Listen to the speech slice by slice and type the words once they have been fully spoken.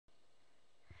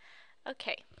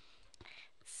Okay,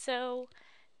 so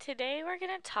today we're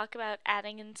going to talk about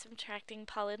adding and subtracting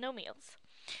polynomials.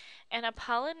 And a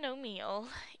polynomial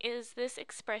is this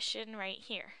expression right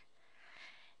here.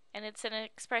 And it's an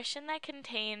expression that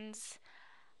contains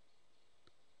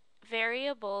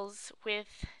variables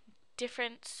with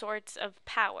different sorts of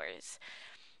powers.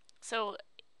 So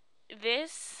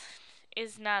this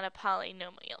is not a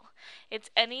polynomial. It's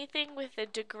anything with a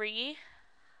degree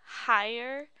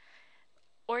higher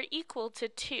or equal to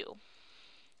 2.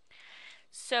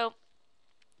 So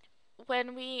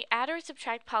when we add or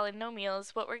subtract polynomials,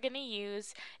 what we're going to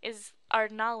use is our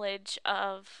knowledge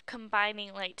of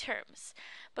combining like terms,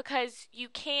 because you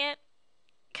can't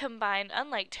combine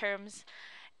unlike terms,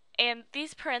 and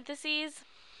these parentheses,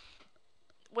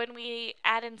 when we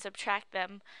add and subtract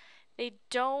them, they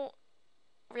don't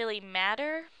really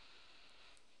matter.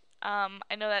 I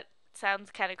know that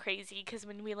sounds kind of crazy because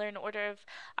when we learn order of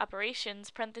operations,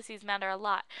 parentheses matter a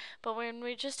lot. But when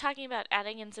we're just talking about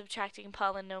adding and subtracting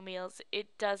polynomials, it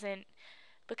doesn't,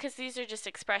 because these are just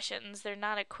expressions. They're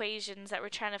not equations that we're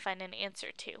trying to find an answer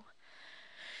to.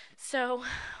 So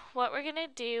what we're going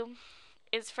to do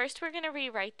is first we're going to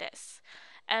rewrite this.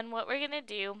 And what we're going to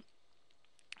do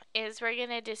is we're going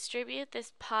to distribute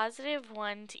this positive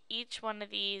 1 to each one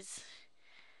of these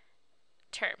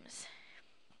terms.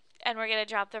 And we're going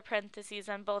to drop the parentheses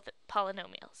on both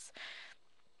polynomials.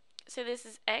 So this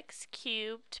is x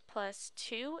cubed plus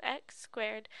 2x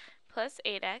squared plus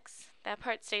 8x. That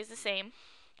part stays the same.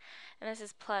 And this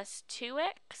is plus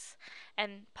 2x,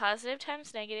 and positive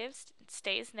times negative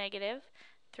stays negative.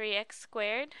 3x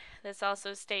squared, this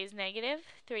also stays negative.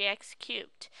 3x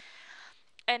cubed.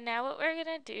 And now what we're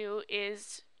going to do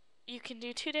is, you can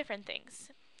do two different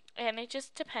things. And it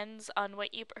just depends on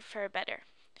what you prefer better.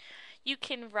 You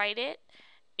can write it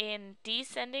in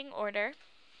descending order.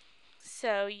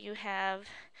 So you have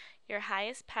your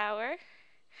highest power,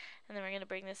 and then we're going to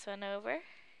bring this one over,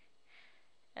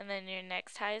 and then your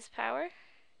next highest power.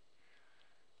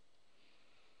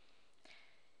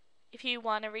 If you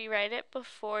want to rewrite it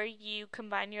before you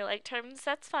combine your like terms,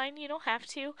 that's fine. You don't have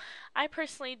to. I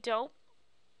personally don't,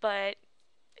 but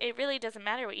it really doesn't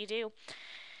matter what you do.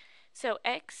 So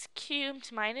x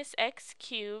cubed minus x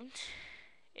cubed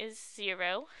is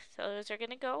 0, so those are going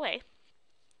to go away.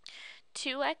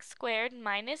 2x squared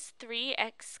minus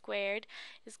 3x squared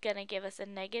is going to give us a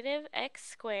negative x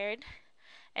squared,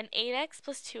 and 8x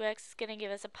plus 2x is going to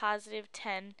give us a positive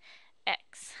 10x.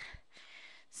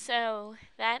 So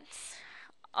that's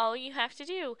all you have to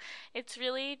do. It's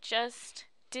really just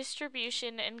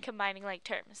distribution and combining like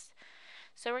terms.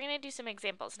 So we're going to do some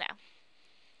examples now.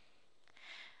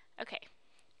 Okay.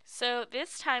 So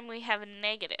this time we have a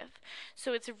negative.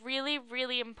 So it's really,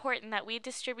 really important that we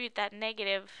distribute that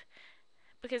negative,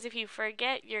 because if you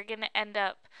forget, you're going to end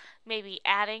up maybe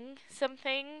adding some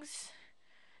things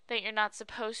that you're not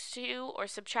supposed to, or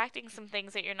subtracting some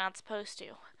things that you're not supposed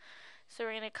to. So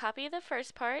we're going to copy the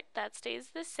first part, that stays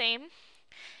the same.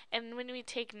 And when we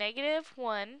take negative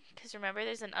 1, because remember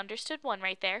there's an understood 1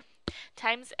 right there,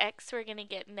 times x, we're going to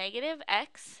get negative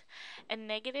x, and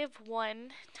negative 1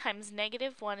 times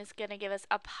negative 1 is going to give us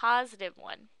a positive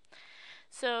 1.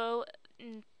 So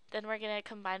then we're going to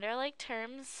combine our like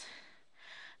terms.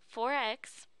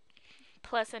 4x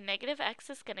plus a negative x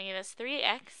is going to give us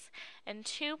 3x, and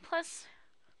 2 plus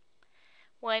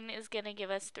 1 is going to give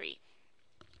us 3.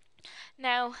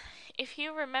 Now, if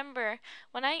you remember,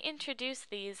 when I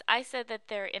introduced these, I said that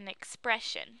they're an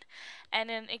expression. And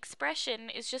an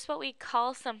expression is just what we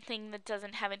call something that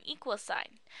doesn't have an equal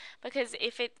sign. Because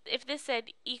if this said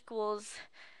equals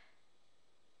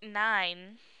 9,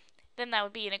 then that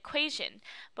would be an equation.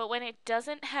 But when it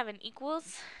doesn't have an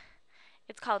equals,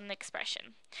 it's called an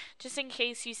expression. Just in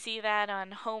case you see that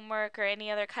on homework or any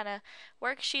other kind of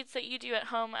worksheets that you do at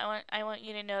home, I want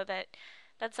you to know that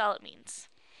that's all it means.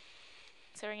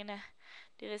 So we're going to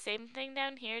do the same thing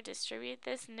down here, distribute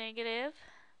this negative.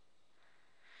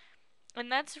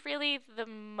 And that's really the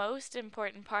most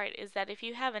important part, is that if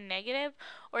you have a negative,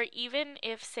 or even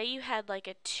if, say you had like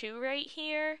a 2 right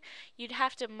here, you'd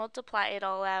have to multiply it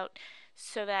all out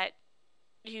so that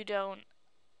you don't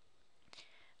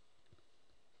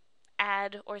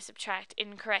add or subtract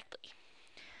incorrectly.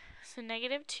 So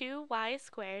negative 2y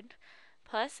squared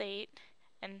plus 8,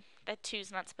 and that 2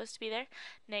 is not supposed to be there,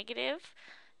 negative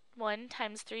 1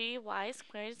 times 3y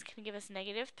squared is going to give us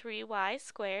negative 3y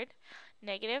squared.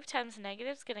 Negative times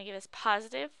negative is going to give us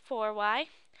positive 4y.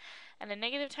 And a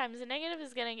negative times a negative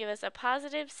is going to give us a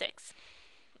positive 6.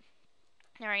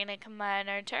 Now we're going to combine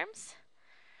our terms.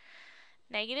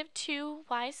 Negative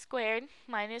 2y squared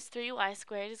minus 3y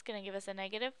squared is going to give us a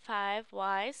negative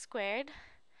 5y squared.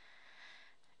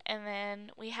 and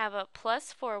then we have a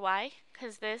plus 4y,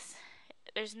 because there's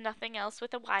nothing else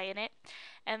with a y in it,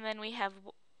 and then we have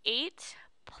 8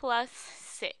 plus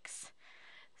 6,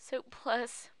 so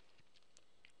plus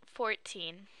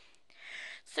 14.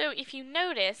 So if you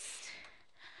notice,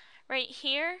 right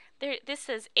here, this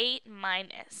says 8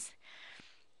 minus,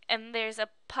 and there's a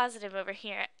positive over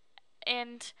here,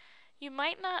 and you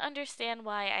might not understand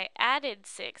why I added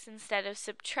 6 instead of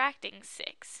subtracting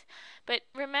 6. But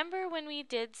remember when we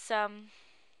did some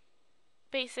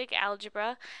basic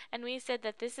algebra and we said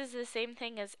that this is the same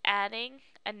thing as adding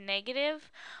a negative?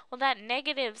 Well, that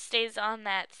negative stays on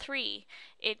that 3.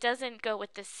 It doesn't go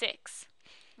with the 6.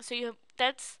 So you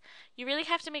really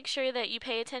have to make sure that you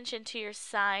pay attention to your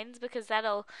signs, because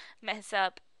that'll mess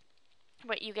up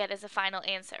what you get as a final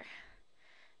answer.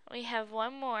 We have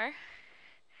one more.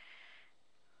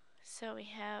 So we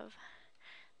have,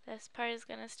 this part is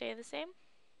going to stay the same.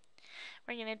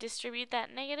 We're going to distribute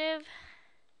that negative.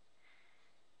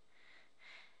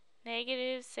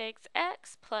 Negative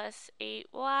 6x plus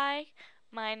 8y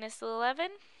minus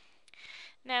 11.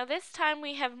 Now this time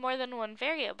we have more than one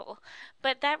variable,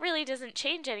 but that really doesn't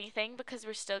change anything because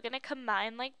we're still going to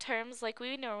combine like terms like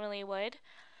we normally would.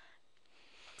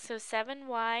 So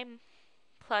 7y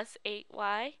plus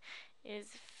 8y is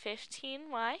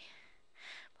 15y,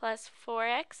 plus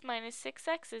 4x minus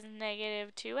 6x is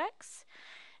negative 2x,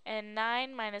 and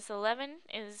 9 minus 11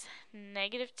 is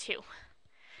negative 2.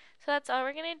 So that's all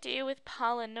we're going to do with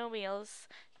polynomials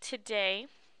today,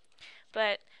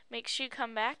 but make sure you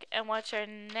come back and watch our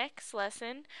next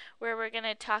lesson where we're going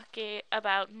to talk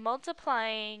about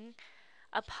multiplying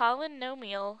a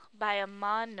polynomial by a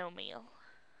monomial.